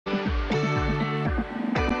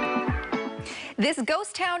This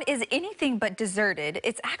ghost town is anything but deserted.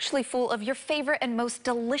 It's actually full of your favorite and most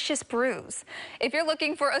delicious brews. If you're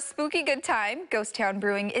looking for a spooky good time, Ghost Town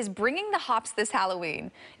Brewing is bringing the hops this Halloween.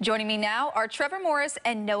 Joining me now are Trevor Morris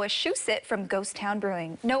and Noah Shusett from Ghost Town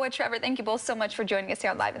Brewing. Noah, Trevor, thank you both so much for joining us here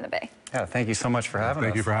on Live in the Bay. Yeah, thank you so much for having us.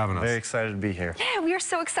 Thank you for having us. Very excited to be here. Yeah, we are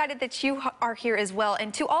so excited that you are here as well.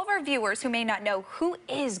 And to all of our viewers who may not know, who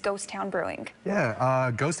is Ghost Town Brewing?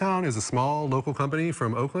 Yeah, Ghost Town is a small local company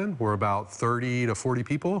from Oakland. We're about 30 to 40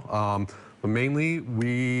 people. But mainly,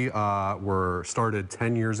 we were started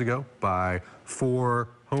 10 years ago by 4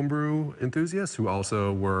 homebrew enthusiasts who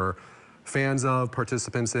also were fans of,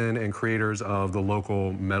 participants in, and creators of the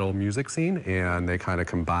local metal music scene. And they kind of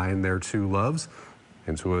combined their two loves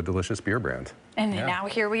into a delicious beer brand. And now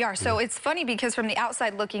here we are. So it's funny because from the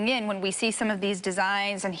outside looking in, when we see some of these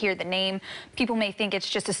designs and hear the name, people may think it's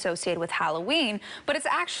just associated with Halloween, but it's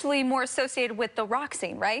actually more associated with the rock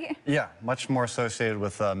scene, right? Yeah, much more associated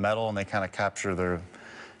with metal, and they kind of capture their,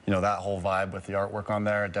 that whole vibe with the artwork on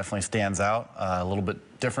there. It definitely stands out. A little bit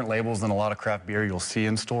different labels than a lot of craft beer you'll see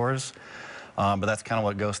in stores, but that's kind of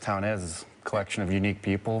what Ghost Town is a collection of unique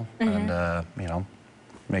people and,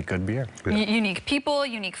 make good beer. Unique people,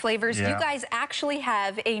 unique flavors. Yeah. You guys actually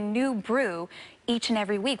have a new brew each and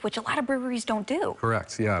every week, which a lot of breweries don't do.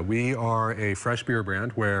 Correct, yeah. We are a fresh beer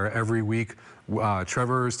brand where every week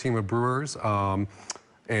Trevor's team of brewers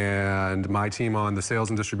and my team on the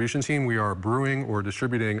sales and distribution team, we are brewing or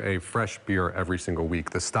distributing a fresh beer every single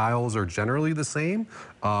week. The styles are generally the same,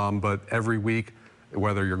 but every week,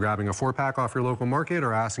 whether you're grabbing a 4-pack off your local market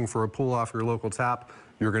or asking for a pull off your local tap,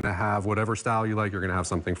 you're going to have whatever style you like. You're going to have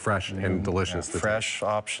something fresh and delicious. Yeah, fresh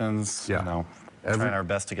options, trying our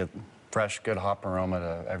best to get fresh, good hop aroma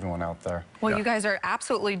to everyone out there. Well, you guys are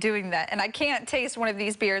absolutely doing that. And I can't taste one of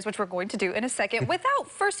these beers, which we're going to do in a second, without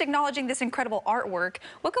first acknowledging this incredible artwork.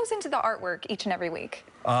 What goes into the artwork each and every week?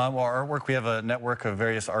 Well, our artwork, we have a network of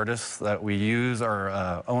various artists that we use.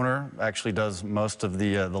 Our owner actually does most of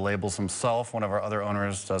the labels himself. One of our other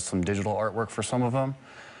owners does some digital artwork for some of them.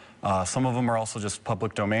 Some of them are also just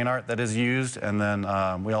public domain art that is used, and then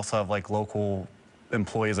we also have like local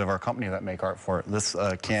employees of our company that make art for it. This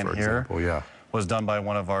can here was done by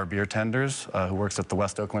one of our beer tenders who works at the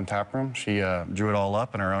West Oakland tap room. She drew it all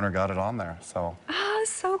up, and her owner got it on there. So. Oh,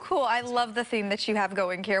 so cool. I love the theme that you have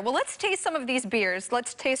going here. Well, let's taste some of these beers.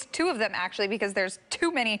 Let's taste 2 of them, actually, because there's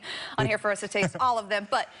too many on here for us to taste all of them.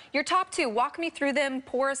 But your top 2, walk me through them,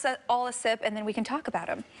 pour us all a sip, and then we can talk about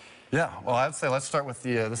them. Yeah, well, I'd say let's start with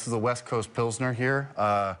this is a West Coast Pilsner here.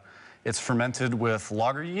 It's fermented with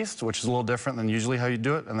lager yeast, which is a little different than usually how you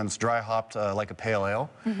do it, and then it's dry hopped like a pale ale.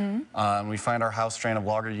 And we find our house strain of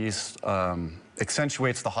lager yeast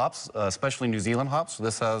accentuates the hops, especially New Zealand hops. So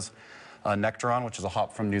this has Nectaron, which is a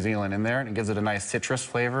hop from New Zealand in there, and it gives it a nice citrus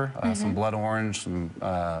flavor, some blood orange, some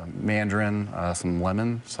mandarin, some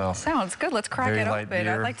lemon. So sounds good. Let's crack it open.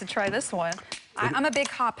 I'd like to try this one. I'm a big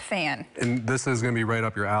hop fan. And this is going to be right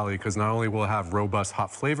up your alley because not only will it have robust hop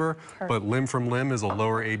flavor, but Limb from Limb is a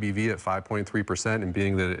lower ABV at 5.3%, and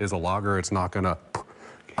being that it is a lager, it's not going to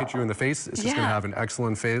hit you in the face. It's just going to have an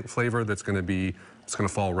excellent flavor that's going to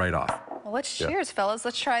fall right off. Well, let's cheers, fellas.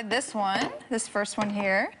 Let's try this one, this first one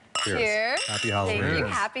here. Cheers. Happy Halloween. Thank you.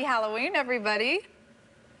 Happy Halloween, everybody.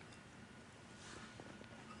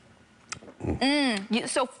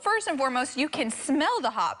 So first and foremost, you can smell the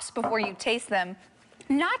hops before you taste them.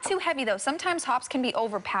 Not too heavy, though. Sometimes hops can be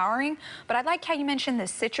overpowering, but I like how you mentioned the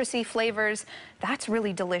citrusy flavors. That's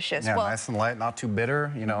really delicious. Yeah, well, nice and light, not too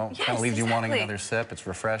bitter, kind of leaves you wanting another sip. It's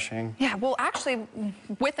refreshing. Yeah, well, actually,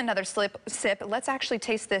 with another sip, let's actually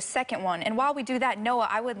taste this second one. And while we do that, Noah,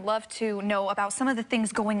 I would love to know about some of the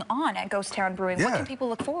things going on at Ghost Town Brewing. What can people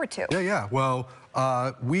look forward to? Well,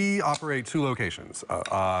 we operate 2 locations.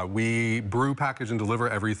 We brew, package, and deliver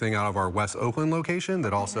everything out of our West Oakland location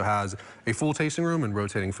that also has a full tasting room and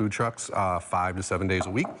rotating food trucks 5 to 7 days a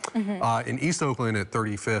week. In East Oakland at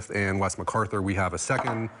 35th and West MacArthur, we have a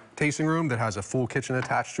second tasting room that has a full kitchen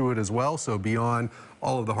attached to it as well. So beyond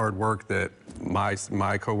all of the hard work that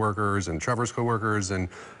my coworkers and Trevor's coworkers and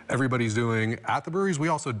everybody's doing at the breweries, we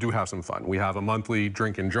also do have some fun. We have a monthly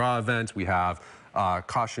drink and draw event. We have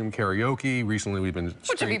costume karaoke. Recently, we've been...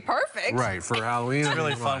 Which would be perfect. Right, for Halloween. It's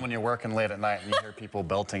really fun when you're working late at night and you hear people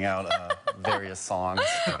belting out various songs.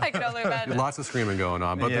 I can only imagine. Lots of screaming going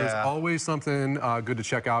on, but there's always something good to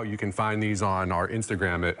check out. You can find these on our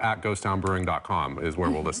Instagram at ghosttownbrewing.com is where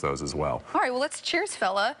we'll list those as well. All right, well, let's cheers,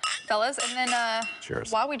 fellas. And then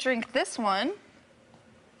cheers. While we drink this one,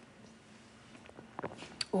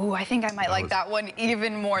 Ooh, I think I might like that one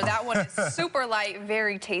even more. That one is super light,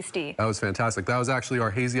 very tasty. That was fantastic. That was actually our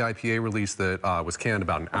hazy IPA release that was canned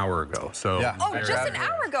about an hour ago. So Yeah. Oh, just an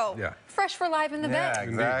hour ago. Yeah. Fresh for Live in the Yeah, Bay.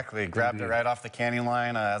 exactly. Grabbed it right off the canning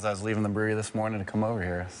line as I was leaving the brewery this morning to come over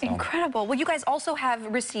here. So. Incredible. Well, you guys also have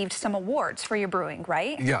received some awards for your brewing,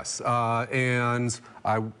 right? Yes, and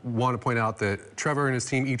I want to point out that Trevor and his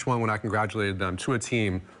team, each one, when I congratulated them to a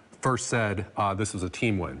team, first said this was a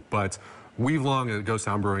team win. But we've long at Ghost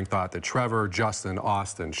Town Brewing thought that Trevor, Justin,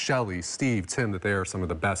 Austin, Shelly, Steve, Tim, that they are some of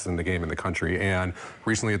the best in the game in the country. And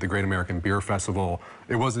recently at the Great American Beer Festival,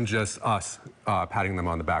 it wasn't just us patting them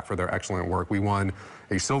on the back for their excellent work. We won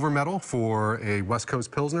a silver medal for a West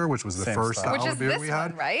Coast Pilsner, which was the first style of beer we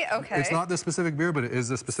had. Right? Okay. It's not this specific beer, but it is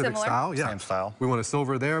the specific style. Yeah. Same style. We won a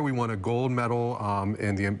silver there. We won a gold medal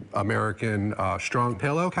in the American Strong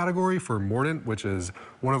Pale Ale category for Mordant, which is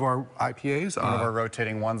one of our IPAs. One of our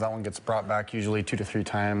rotating ones. That one gets brought back usually 2 to 3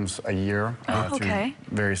 times a year. Okay.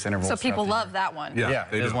 Through various intervals. So people love that one. Yeah,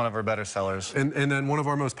 it is one of our better sellers. And then one of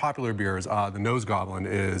our most popular beers, the Nose Goblin,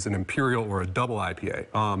 is an Imperial or a double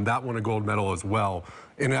IPA. That won a gold medal as well.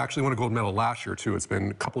 And it actually won a gold medal last year, too. It's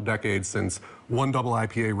been a couple decades since one double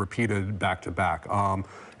IPA repeated back to back.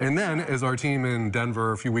 And then, as our team in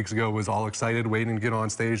Denver a few weeks ago was all excited, waiting to get on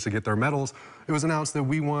stage to get their medals, it was announced that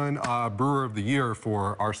we won Brewer of the Year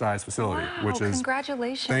for our size facility, which is...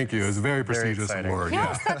 Congratulations. Thank you. It's a very prestigious award.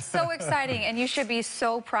 Yes, that's so exciting, and you should be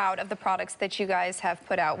so proud of the products that you guys have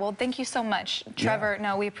put out. Well, thank you so much, Trevor.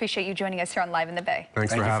 No, we appreciate you joining us here on Live in the Bay.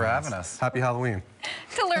 Thank you for having us. Happy Halloween.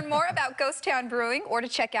 To learn more about Ghost Town Brewing or to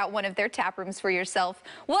check out one of their tap rooms for yourself,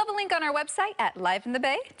 we'll have a link on our website at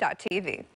liveinthebay.tv.